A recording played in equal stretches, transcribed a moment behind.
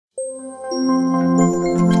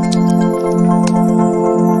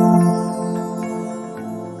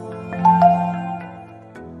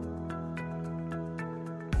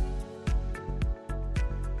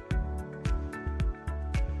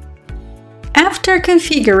After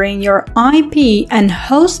configuring your IP and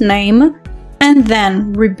hostname, and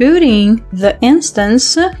then rebooting the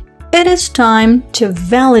instance, it is time to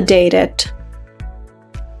validate it.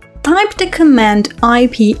 Type the command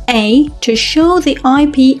IPA to show the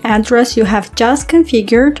IP address you have just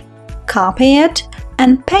configured, copy it,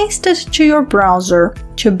 and paste it to your browser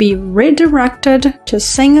to be redirected to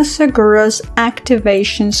senhasegura's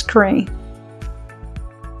activation screen.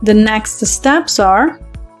 The next steps are: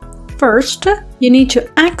 first, you need to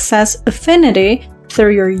access Affinity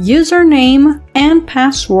through your username and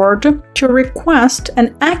password to request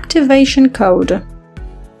an activation code.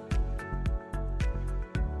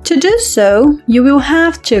 To do so, you will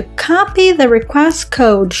have to copy the request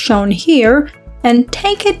code shown here and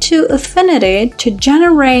take it to Affinity to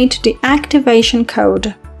generate the activation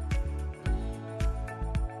code.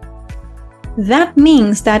 That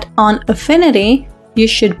means that on Affinity, you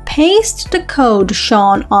should paste the code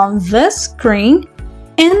shown on this screen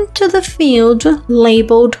into the field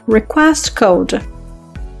labeled Request Code.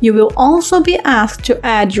 You will also be asked to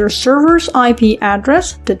add your server's IP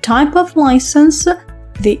address, the type of license,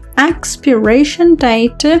 the expiration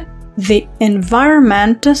date, the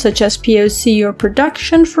environment such as POC or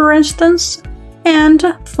production for instance,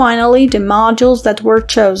 and finally the modules that were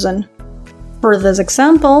chosen. For this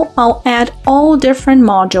example, I'll add all different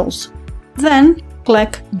modules. Then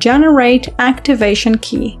click Generate Activation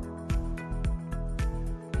Key.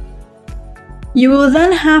 You will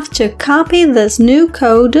then have to copy this new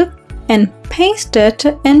code and paste it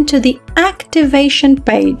into the activation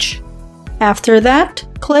page. After that,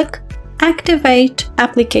 click Activate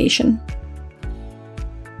Application.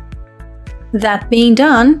 That being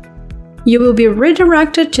done, you will be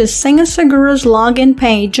redirected to senhasegura's login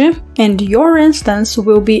page and your instance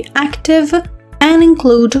will be active and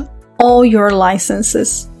include all your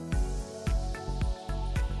licenses.